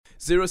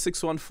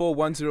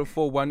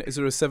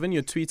0614104107.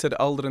 Your tweet at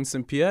Aldrin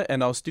Sampier,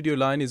 and our studio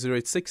line is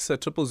 086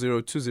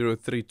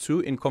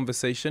 0002032 in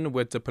conversation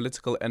with the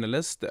political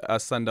analyst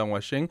Asanda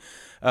Ngoasheng.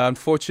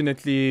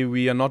 Unfortunately,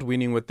 we are not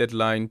winning with that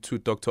line to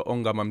Dr.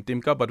 Onga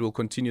Mamtimka, but we'll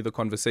continue the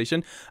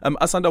conversation.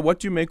 Asanda, what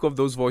do you make of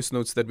those voice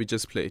notes that we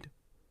just played?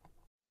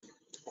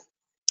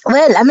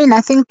 Well, I mean,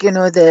 I think,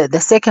 the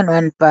second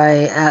one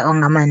by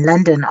Ongama in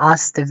London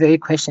asked the very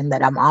question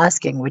that I'm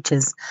asking, which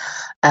is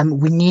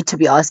we need to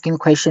be asking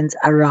questions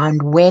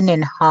around when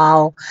and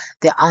how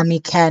the army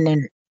can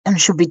and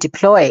should be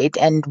deployed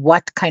and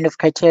what kind of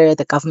criteria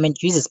the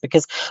government uses,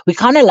 because we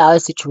can't allow a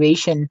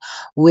situation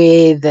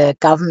where the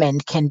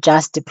government can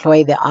just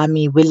deploy the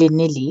army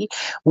willy-nilly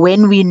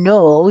when we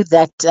know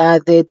that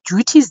the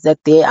duties that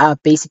they are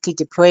basically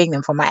deploying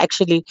them from are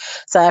actually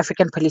South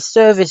African Police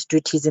Service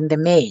duties in the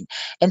main.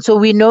 And so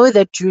we know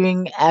that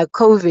during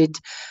COVID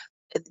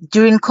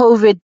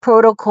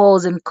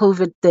protocols and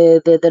COVID,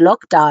 the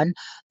lockdown,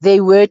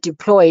 they were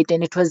deployed,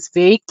 and it was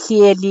very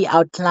clearly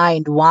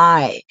outlined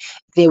why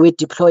they were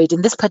deployed.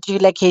 In this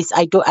particular case,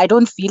 I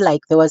don't feel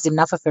like there was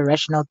enough of a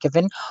rationale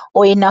given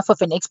or enough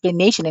of an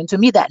explanation. And to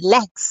me, that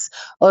lacks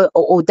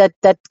or that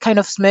kind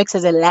of smirks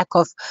as a lack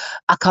of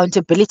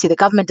accountability. The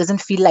government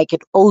doesn't feel like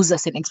it owes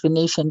us an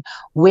explanation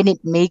when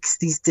it makes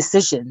these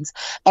decisions.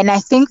 And I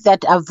think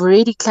that I've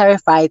already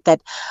clarified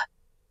that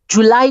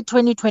July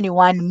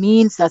 2021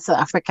 means that South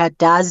Africa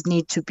does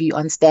need to be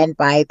on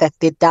standby, that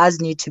there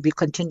does need to be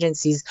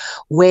contingencies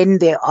when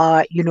there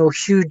are,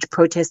 huge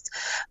protests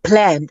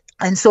planned.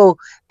 And so,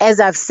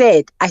 as I've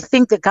said, I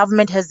think the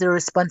government has the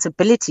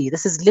responsibility,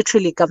 this is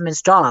literally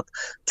government's job,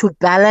 to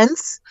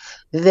balance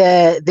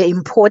the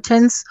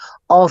importance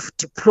of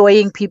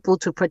deploying people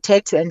to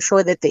protect, to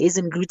ensure that there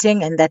isn't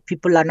looting and that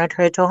people are not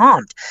hurt or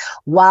harmed,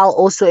 while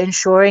also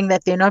ensuring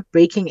that they're not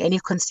breaking any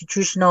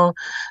constitutional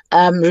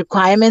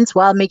requirements,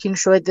 while making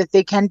sure that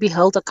they can be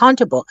held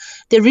accountable.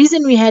 The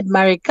reason we had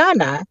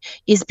Marikana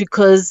is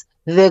because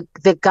the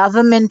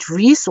government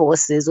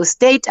resources or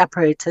state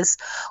apparatus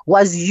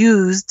was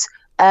used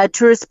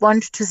to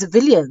respond to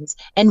civilians,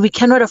 and we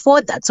cannot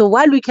afford that. So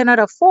while we cannot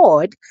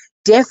afford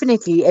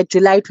definitely at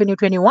July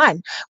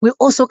 2021, we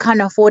also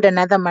can't afford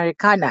another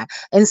Marikana.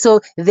 And so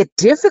the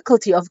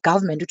difficulty of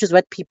government, which is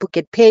what people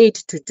get paid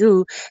to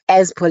do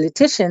as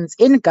politicians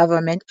in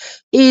government,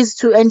 is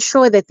to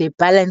ensure that they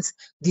balance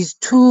these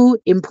two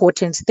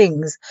important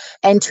things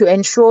and to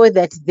ensure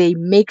that they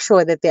make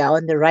sure that they are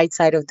on the right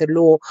side of the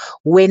law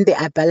when they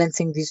are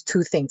balancing these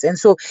two things. And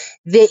so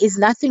there is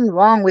nothing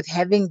wrong with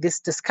having this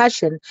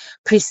discussion,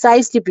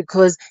 precisely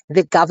because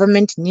the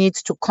government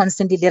needs to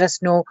constantly let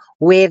us know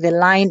where the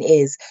line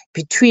is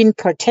between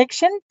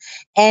protection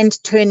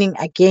and turning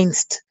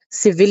against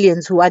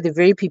civilians, who are the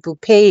very people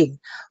paying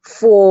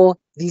for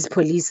these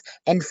police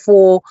and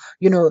for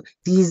the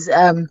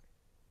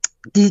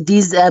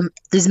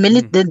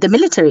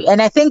military.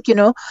 And I think,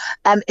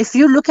 if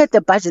you look at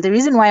the budget, the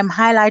reason why I'm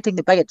highlighting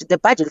the budget,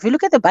 if you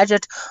look at the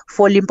budget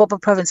for Limpopo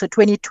province for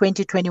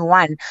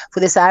 2020-21 for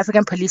the South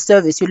African Police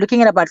Service, you're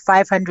looking at about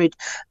 500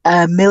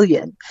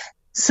 million.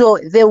 So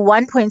the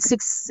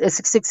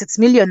 1.666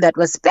 million that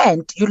was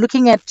spent, you're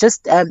looking at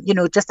just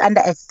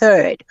under a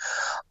third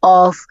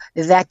of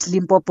that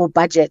Limpopo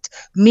budget,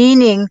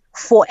 meaning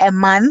for a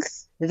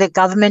month, the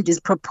government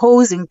is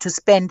proposing to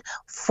spend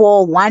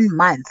for 1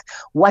 month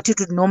what it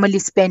would normally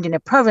spend in a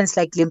province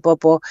like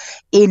Limpopo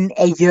in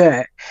a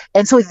year.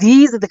 And so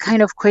these are the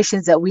kind of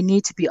questions that we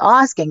need to be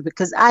asking,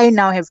 because I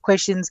now have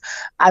questions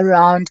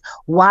around,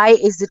 why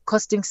is it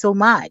costing so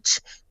much?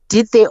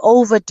 Did they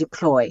over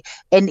deploy?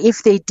 And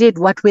if they did,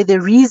 what were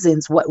the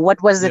reasons?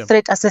 What was the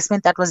threat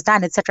assessment that was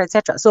done, et cetera, et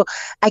cetera? So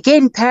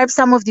again, perhaps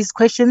some of these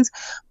questions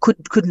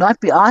could not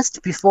be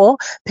asked before.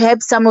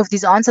 Perhaps some of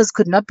these answers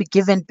could not be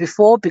given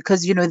before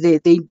because,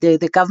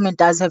 the government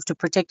does have to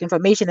protect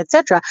information, et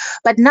cetera.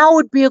 But now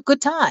would be a good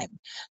time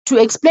to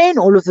explain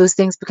all of those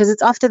things, because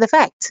it's after the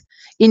fact,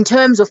 in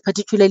terms of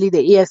particularly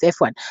the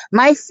EFF one.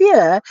 My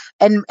fear,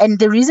 and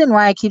the reason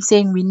why I keep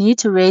saying we need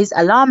to raise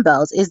alarm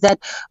bells, is that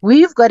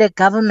we've got a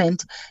government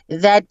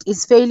that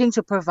is failing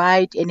to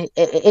provide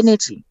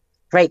energy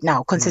right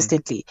now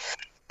consistently.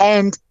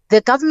 And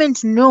the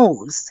government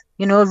knows,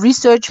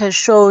 research has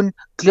shown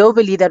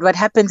globally that what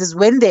happens is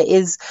when there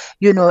is,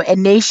 a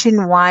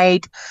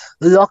nationwide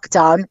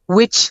lockdown,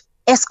 which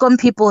ESCOM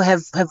people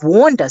have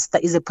warned us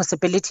that is a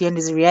possibility and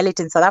is a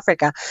reality in South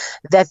Africa,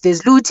 that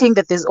there's looting,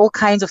 that there's all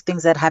kinds of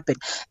things that happen.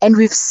 And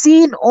we've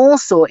seen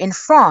also in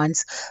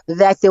France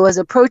that there was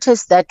a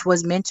protest that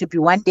was meant to be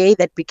 1 day,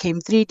 that became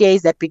 3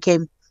 days, that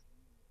became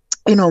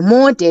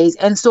more days.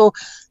 And so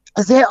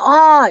there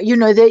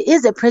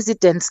is a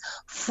precedence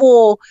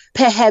for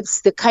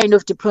perhaps the kind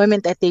of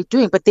deployment that they're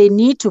doing, but they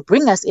need to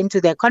bring us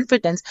into their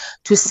confidence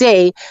to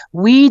say,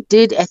 we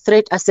did a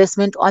threat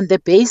assessment on the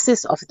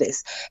basis of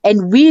this.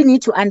 And we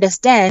need to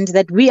understand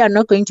that we are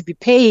not going to be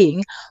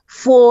paying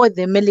for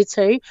the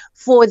military,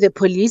 for the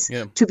police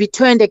to be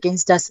turned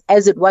against us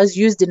as it was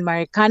used in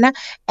Marikana.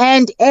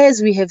 And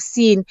as we have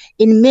seen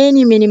in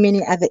many, many,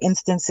 many other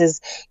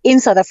instances in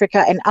South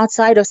Africa and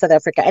outside of South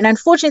Africa. And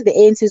unfortunately, the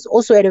ANC is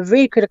also at a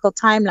very critical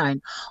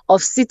timeline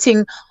of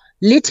sitting.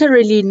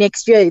 Literally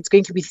next year, it's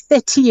going to be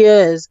 30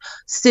 years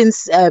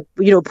since,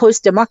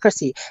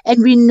 post-democracy.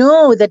 And we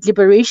know that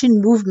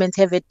liberation movements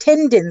have a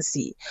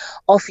tendency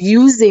of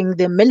using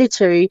the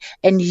military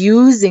and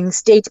using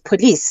state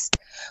police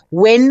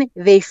when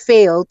they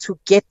fail to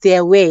get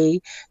their way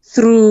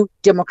through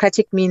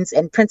democratic means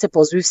and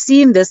principles. We've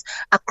seen this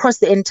across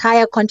the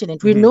entire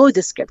continent. We know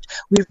the script.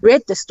 We've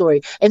read the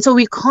story. And so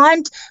we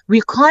can't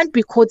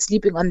be caught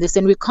sleeping on this,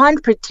 and we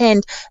can't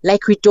pretend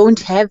like we don't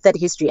have that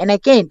history. And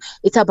again,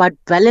 it's about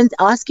balance,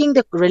 asking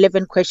the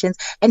relevant questions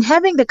and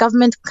having the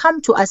government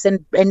come to us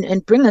and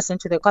bring us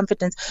into their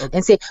confidence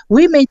and say,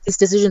 we made these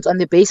decisions on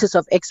the basis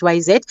of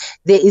XYZ.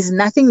 There is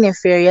nothing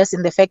nefarious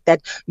in the fact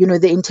that,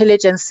 the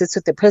intelligence sits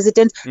with the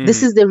president.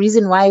 This is the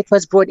reason why it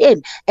was brought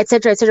in,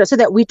 etc., etc., so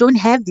that we don't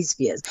have these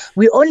fears.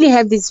 We only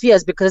have these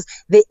fears because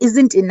there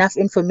isn't enough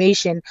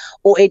information,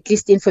 or at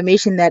least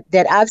information that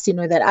I've seen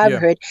or that I've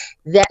heard,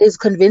 that is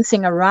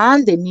convincing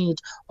around the need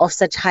of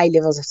such high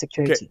levels of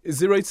security. Okay.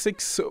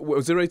 086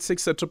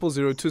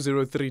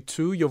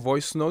 0002032, your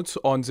voice notes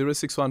on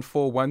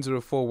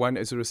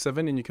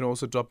 0614104107, and you can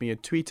also drop me a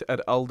tweet at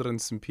Aldrin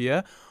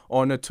Sampear.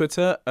 On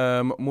Twitter,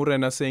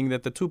 Murena saying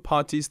that the two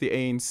parties, the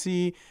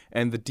ANC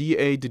and the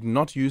DA, did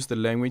not use the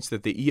language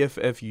that the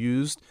EFF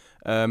used.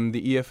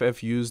 The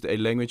EFF used a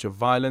language of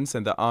violence,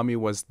 and the army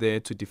was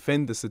there to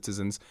defend the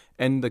citizens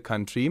and the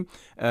country.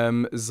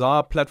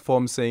 ZAR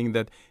platform saying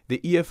that the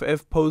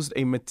EFF posed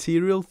a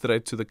material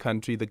threat to the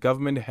country. The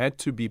government had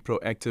to be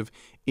proactive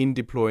in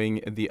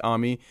deploying the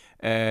army.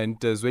 And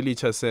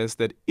Zwelicha says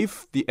that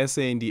if the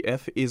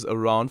SANDF is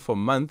around for a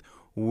month,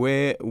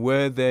 where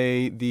were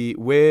the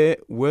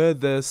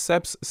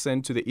SAPs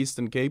sent to the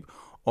Eastern Cape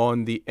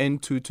on the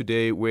N2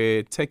 today,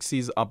 where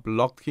taxis are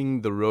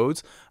blocking the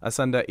roads?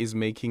 Asanda is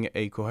making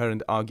a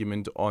coherent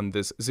argument on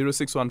this.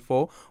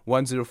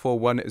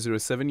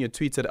 0614104107. Your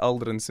tweet at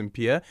Aldrin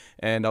Sampear,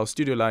 and our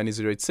studio line is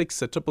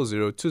 086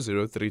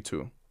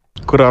 0002032.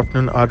 Good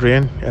afternoon,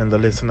 Adrian and the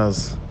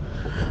listeners.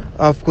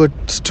 I've got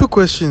two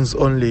questions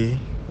only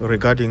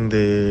regarding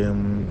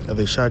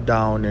the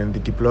shutdown and the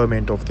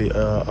deployment of the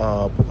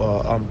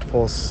armed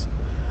force.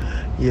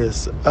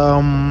 Yes.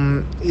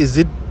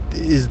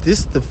 Is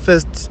this the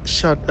first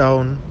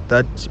shutdown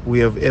that we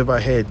have ever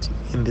had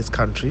in this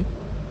country?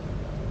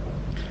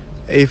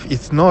 If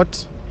it's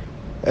not,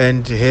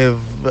 and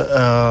have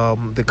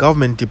the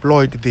government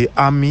deployed the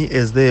army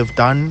as they have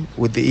done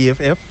with the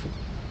EFF?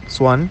 That's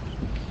one.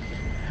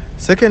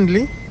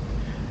 Secondly,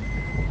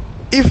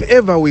 if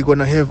ever we're going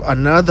to have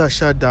another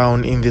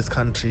shutdown in this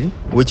country,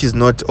 which is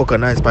not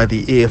organized by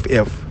the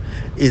EFF,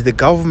 is the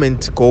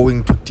government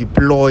going to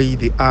deploy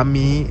the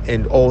army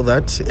and all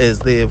that as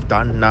they have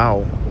done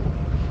now?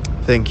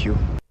 Thank you.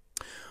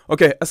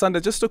 Okay,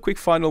 Asanda, just a quick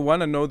final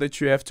one. I know that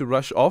you have to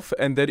rush off,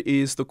 and that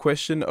is the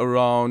question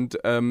around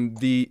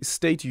the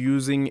state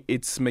using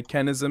its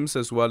mechanisms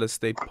as well as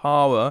state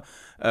power,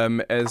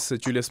 as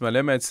Julius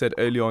Malema had said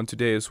earlier on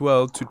today as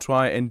well, to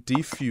try and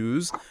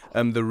defuse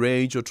the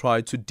rage or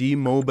try to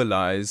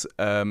demobilize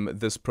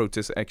this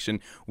protest action.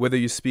 Whether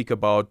you speak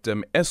about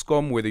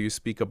ESCOM, whether you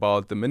speak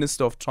about the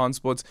Minister of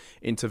Transport's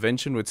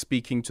intervention with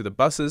speaking to the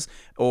buses,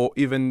 or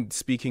even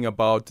speaking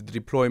about the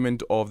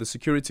deployment of the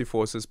security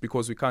forces,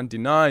 because we can't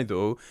deny,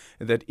 though,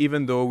 that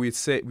even though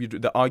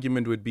the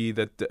argument would be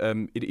that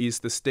it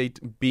is the state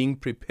being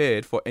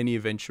prepared for any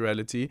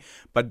eventuality,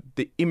 but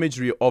the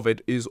imagery of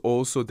it is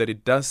also that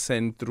it does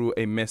send through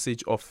a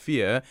message of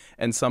fear,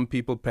 and some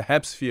people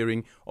perhaps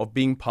fearing of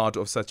being part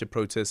of such a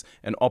protest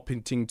and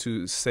opting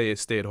to say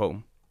stay at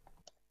home.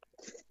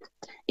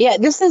 Yeah,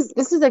 this is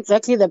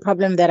exactly the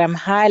problem that I'm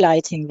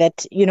highlighting,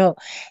 that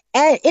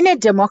in a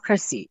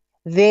democracy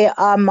there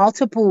are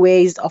multiple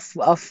ways of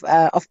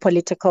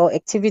political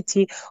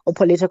activity or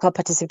political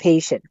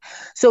participation.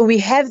 So we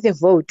have the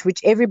vote,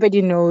 which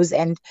everybody knows,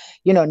 and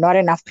not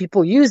enough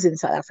people use in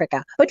South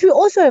Africa. But we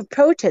also have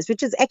protest,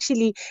 which is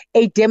actually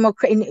a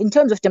in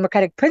terms of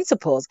democratic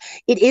principles,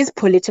 it is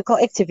political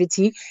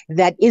activity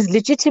that is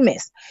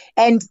legitimate.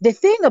 And the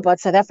thing about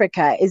South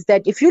Africa is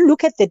that if you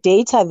look at the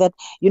data that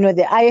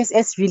the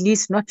ISS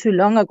released not too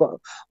long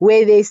ago,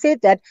 where they said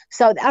that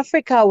South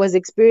Africa was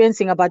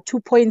experiencing about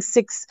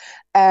 2.6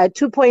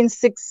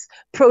 2.6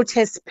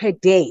 protests per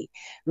day,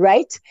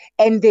 right?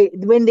 And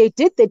when they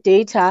did the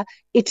data,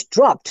 it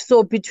dropped.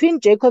 So between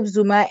Jacob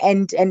Zuma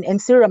and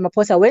Cyril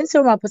Ramaphosa, when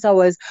Cyril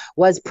Ramaphosa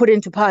was put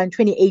into power in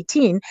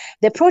 2018,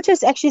 the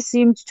protests actually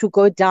seemed to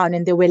go down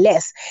and there were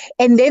less.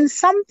 And then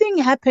something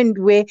happened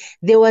where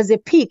there was a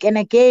peak. And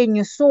again,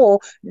 you saw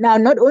now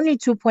not only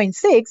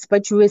 2.6,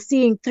 but you were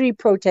seeing 3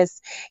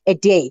 protests a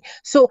day.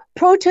 So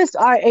protests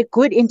are a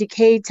good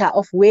indicator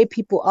of where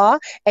people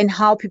are and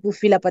how people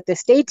feel about the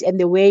state and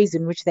the ways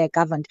in which they're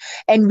governed.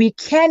 And we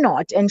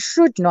cannot and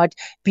should not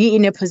be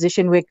in a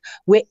position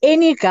where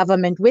any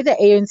government, whether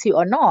ANC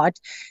or not,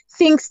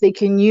 thinks they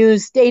can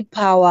use state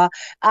power,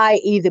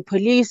 i.e. the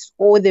police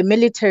or the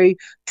military,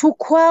 to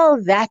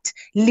quell that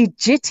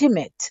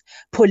legitimate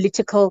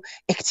political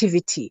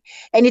activity.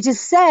 And it is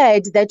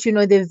said that,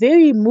 the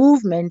very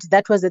movement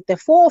that was at the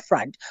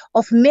forefront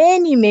of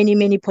many, many,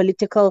 many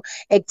political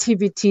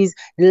activities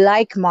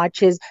like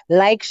marches,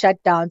 like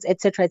shutdowns,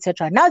 etc.,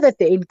 etc. Now that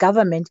they're in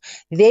government,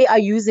 they are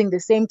using the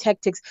same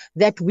tactics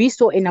that we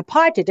saw in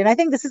apartheid. And I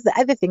think this is the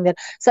other thing, that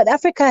South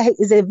Africa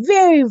is a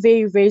very,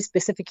 very, very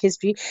specific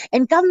history,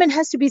 and government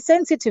has to be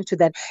sensitive to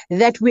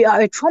that we are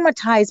a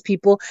traumatized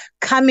people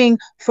coming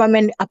from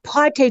an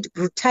apartheid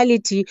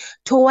brutality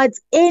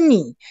towards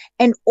any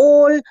and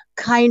all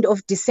kind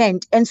of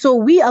dissent. And so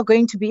we are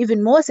going to be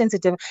even more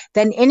sensitive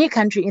than any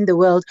country in the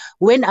world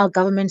when our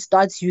government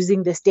starts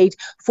using the state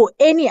for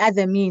any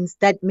other means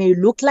that may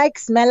look like,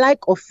 smell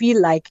like, or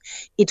feel like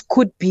it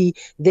could be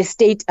the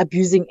state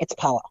abusing its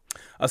power.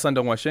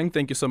 Asanda Ngoasheng,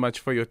 thank you so much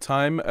for your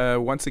time.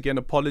 Once again,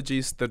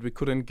 apologies that we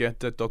couldn't get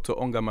Dr.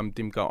 Ongama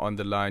Mtimka on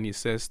the line. He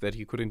says that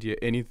he couldn't hear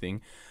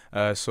anything.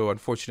 So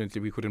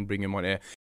unfortunately, we couldn't bring him on air.